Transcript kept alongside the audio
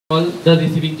all the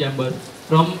receiving chambers.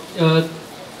 From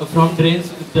drains,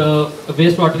 the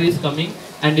wastewater is coming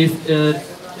and it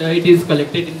is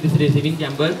collected in this receiving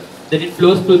chamber. Then it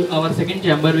flows to our second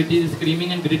chamber, which is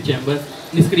screaming and grit chamber.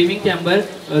 In the screaming chamber,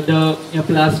 the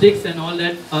plastics and all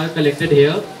that are collected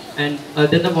here, and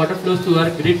then the water flows to our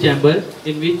grit chamber,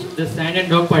 in which the sand and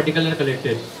rock particles are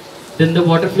collected. Then the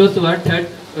water flows to our third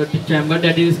chamber,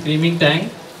 that is screaming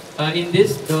tank. In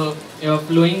this, the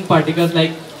flowing particles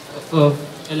like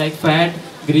fat,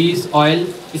 grease, oil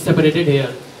is separated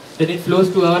here. Then it flows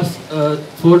to our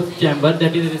fourth chamber,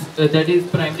 that is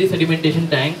primary sedimentation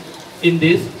tank. In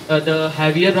this, the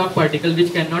heavier rock particle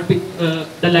which cannot be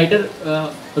the lighter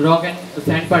rock and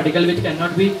sand particle which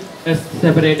cannot be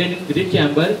separated in grit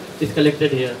chamber is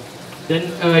collected here. Then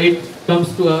it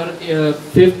comes to our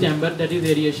fifth chamber, that is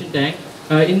aeration tank.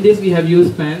 In this, we have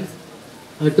used fans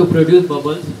to produce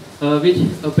bubbles, which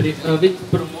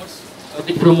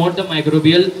promote the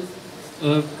microbial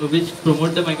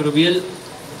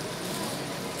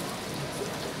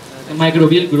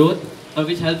growth,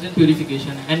 which helps in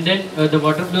purification. And then the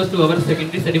water flows to our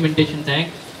secondary sedimentation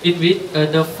tank, in which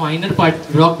the finer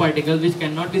rock particle which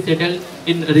cannot be settled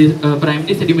in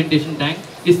primary sedimentation tank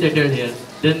is settled here.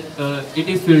 Then it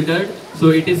is filtered, so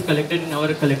it is collected in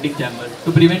our collecting chamber.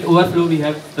 To prevent overflow, we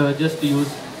have just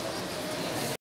used